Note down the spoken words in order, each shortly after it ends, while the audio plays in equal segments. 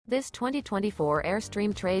This 2024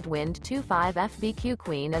 Airstream Trade Wind 25 FBQ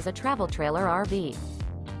Queen is a travel trailer RV.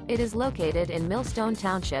 It is located in Millstone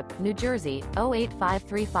Township, New Jersey,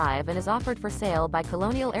 08535 and is offered for sale by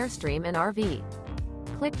Colonial Airstream RV.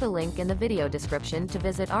 Click the link in the video description to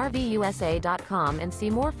visit RVUSA.com and see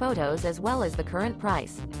more photos as well as the current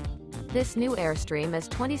price. This new Airstream is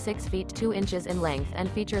 26 feet 2 inches in length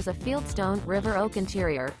and features a Fieldstone river oak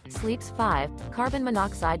interior, sleeps 5, carbon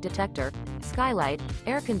monoxide detector, skylight,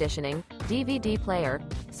 air conditioning, DVD player,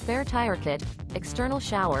 spare tire kit, external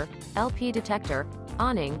shower, LP detector,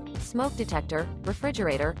 awning, smoke detector,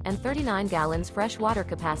 refrigerator, and 39 gallons fresh water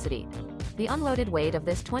capacity. The unloaded weight of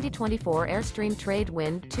this 2024 Airstream Trade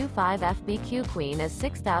Wind 25 FBQ Queen is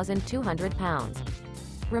 6,200 pounds.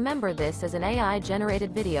 Remember, this is an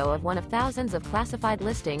AI-generated video of one of thousands of classified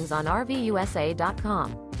listings on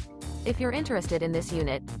RVUSA.com. If you're interested in this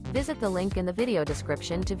unit, visit the link in the video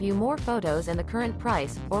description to view more photos and the current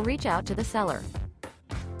price, or reach out to the seller.